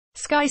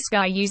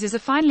Sky users are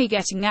finally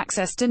getting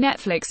access to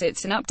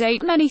NetflixIt, an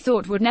update many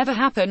thought would never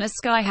happen, as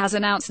Sky has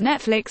announced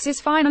Netflix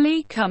is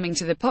finally coming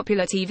to the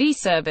popular TV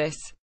service.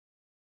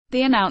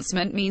 The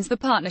announcement means the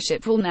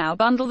partnership will now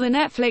bundle the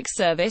Netflix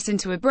service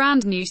into a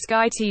brand new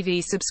Sky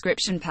TV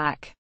subscription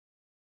pack.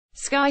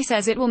 Sky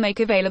says it will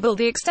make available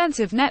the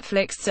extensive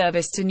Netflix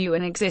service to new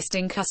and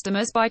existing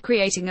customers by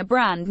creating a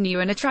brand new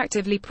and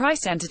attractively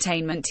priced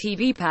entertainment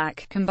TV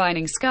pack,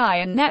 combining Sky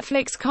and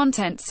Netflix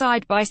content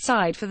side by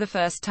side for the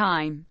first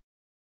time.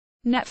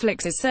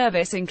 Netflix's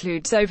service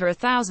includes over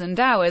 1,000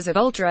 hours of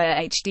Ultra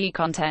HD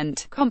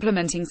content,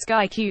 complementing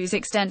Sky Q's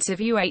extensive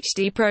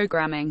UHD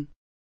programming.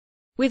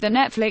 With the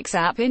Netflix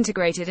app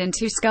integrated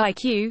into Sky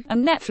Q,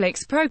 and Netflix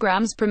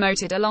programs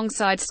promoted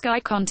alongside Sky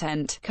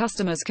content,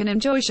 customers can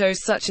enjoy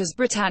shows such as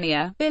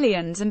Britannia,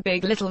 Billions and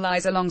Big Little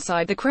Lies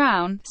alongside The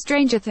Crown,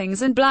 Stranger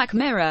Things and Black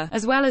Mirror,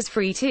 as well as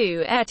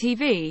free-to-air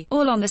TV,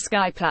 all on the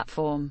Sky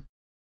platform.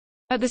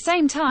 At the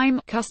same time,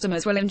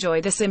 customers will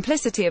enjoy the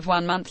simplicity of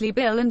one monthly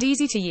bill and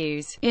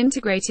easy-to-use,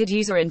 integrated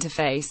user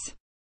interface.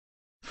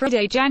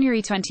 Friday,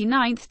 January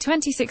 29,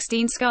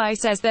 2016, Sky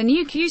says their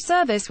new Q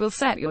service will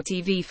set your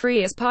TV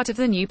free. As part of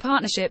the new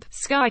partnership,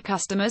 Sky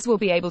customers will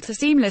be able to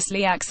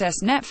seamlessly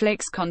access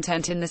Netflix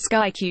content in the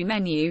Sky Q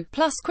menu,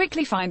 plus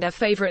quickly find their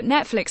favorite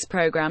Netflix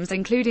programs,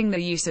 including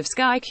the use of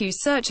Sky Q's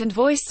search and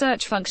voice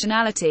search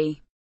functionality.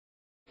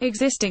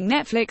 Existing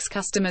Netflix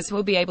customers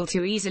will be able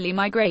to easily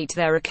migrate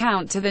their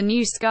account to the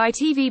new Sky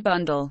TV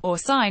bundle, or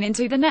sign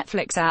into the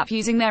Netflix app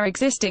using their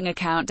existing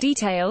account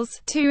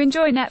details, to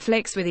enjoy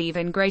Netflix with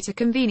even greater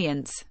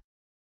convenience.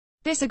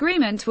 This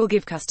agreement will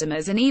give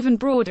customers an even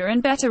broader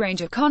and better range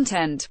of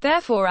content,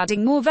 therefore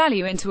adding more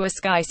value into a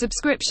Sky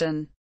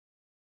subscription.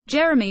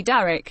 Jeremy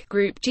Darroch,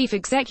 Group Chief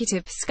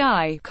Executive,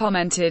 Sky,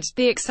 commented,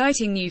 "The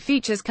exciting new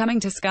features coming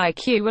to Sky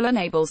Q will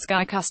enable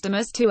Sky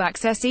customers to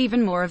access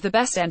even more of the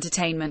best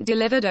entertainment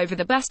delivered over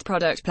the best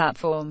product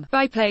platform,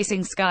 by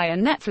placing Sky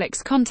and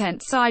Netflix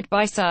content side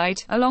by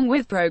side, along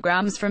with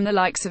programs from the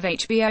likes of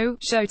HBO,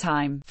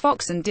 Showtime,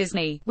 Fox and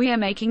Disney. We are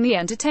making the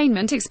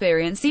entertainment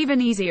experience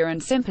even easier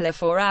and simpler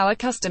for our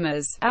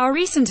customers. Our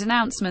recent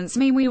announcements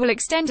mean we will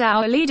extend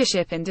our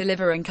leadership in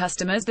delivering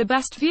customers the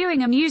best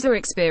viewing and user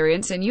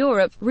experience in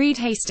Europe." Reed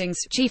Hastings,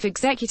 Chief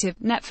Executive,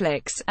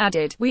 Netflix,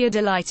 added, "We are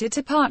delighted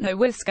to partner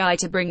with Sky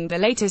to bring the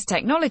latest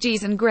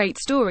technologies and great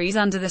stories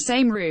under the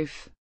same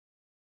roof."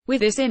 With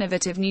this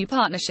innovative new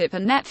partnership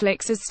and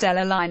Netflix's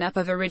stellar lineup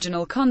of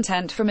original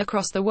content from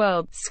across the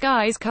world,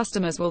 Sky's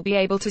customers will be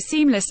able to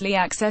seamlessly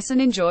access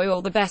and enjoy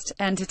all the best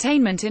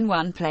entertainment in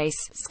one place.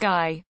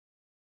 Sky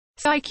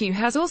Q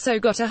has also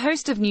got a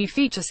host of new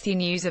features. The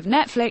news of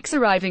Netflix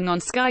arriving on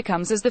Sky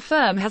comes as the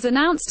firm has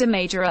announced a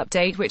major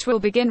update which will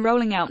begin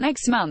rolling out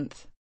next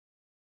month.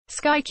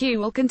 Sky Q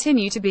will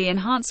continue to be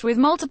enhanced with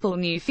multiple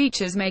new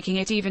features, making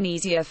it even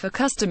easier for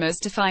customers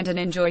to find and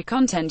enjoy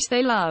content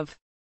they love.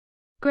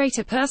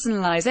 Greater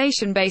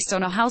personalization based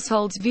on a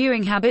household's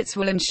viewing habits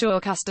will ensure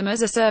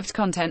customers are served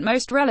content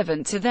most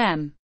relevant to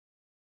them.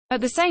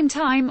 At the same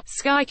time,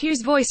 Sky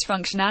Q's voice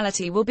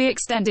functionality will be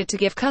extended to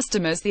give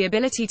customers the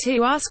ability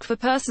to ask for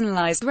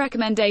personalized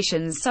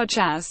recommendations such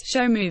as,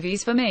 "Show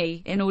movies for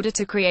me," in order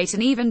to create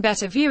an even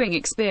better viewing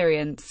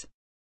experience.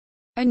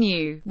 A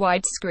new,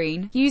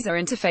 widescreen, user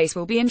interface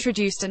will be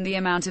introduced and the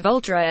amount of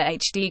Ultra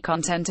HD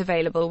content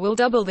available will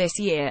double this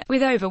year,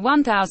 with over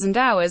 1,000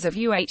 hours of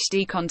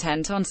UHD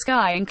content on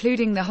Sky,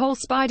 including the whole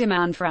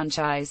Spider-Man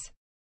franchise.